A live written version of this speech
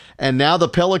And now the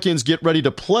Pelicans get ready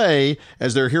to play,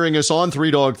 as they're hearing us on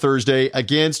Three Dog Thursday,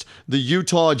 against the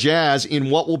Utah Jazz in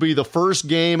what will be the first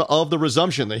game of the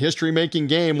resumption. The history-making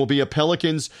game will be a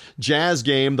Pelicans-Jazz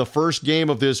game, the first game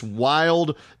of this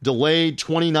wild, delayed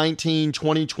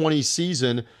 2019-2020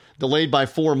 season, delayed by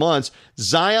 4 months.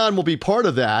 Zion will be part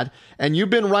of that. And you've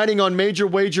been writing on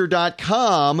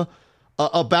MajorWager.com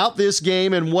about this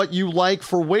game and what you like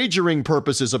for wagering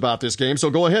purposes about this game.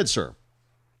 So go ahead, sir.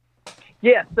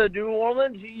 Yeah, so New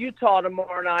Orleans, Utah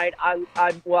tomorrow night. I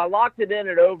locked it in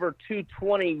at over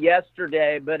 220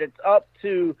 yesterday, but it's up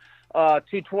to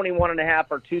 221.5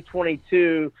 or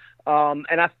 222,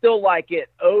 and I still like it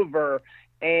over.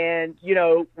 And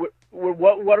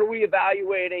what are we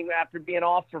evaluating after being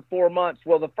off for 4 months?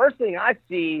 Well, the first thing I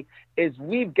see is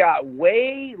we've got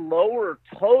way lower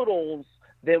totals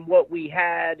than what we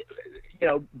had,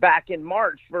 back in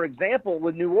March. For example,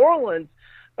 with New Orleans,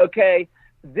 okay.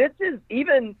 This is,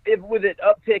 even if with it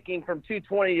upticking from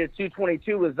 220 to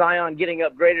 222 with Zion getting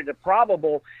upgraded to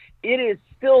probable, it is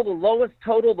still the lowest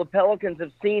total the Pelicans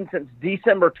have seen since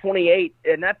December 28th,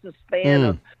 and that's a span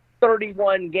of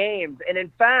 31 games. And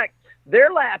in fact,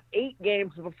 their last 8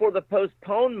 games before the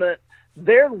postponement,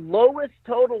 their lowest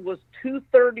total was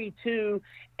 232.5.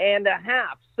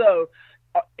 So,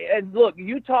 and look,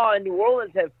 Utah and New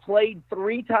Orleans have played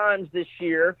 3 times this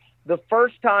year. The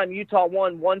first time Utah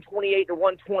won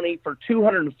 128-120 for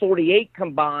 248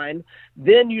 combined.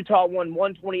 Then Utah won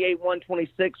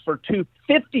 128-126 for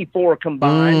 254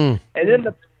 combined. And then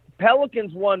the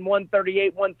Pelicans won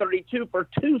 138-132 for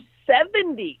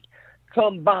 270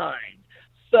 combined.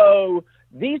 So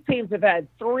these teams have had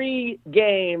 3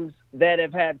 games that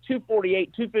have had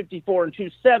 248, 254, and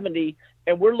 270,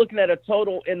 and we're looking at a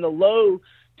total in the low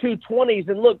 220s.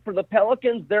 And look, for the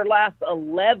Pelicans, their last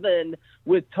 11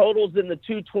 with totals in the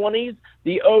 220s,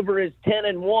 the over is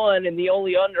 10-1, and the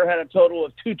only under had a total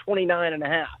of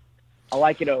 229.5. I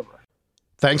like it over.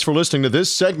 Thanks for listening to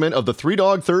this segment of the Three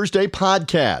Dog Thursday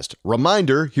podcast.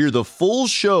 Reminder, hear the full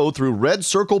show through Red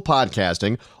Circle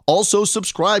Podcasting. Also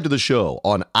subscribe to the show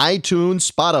on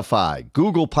iTunes, Spotify,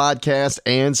 Google Podcasts,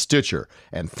 and Stitcher.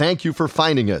 And thank you for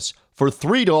finding us for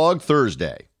Three Dog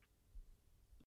Thursday.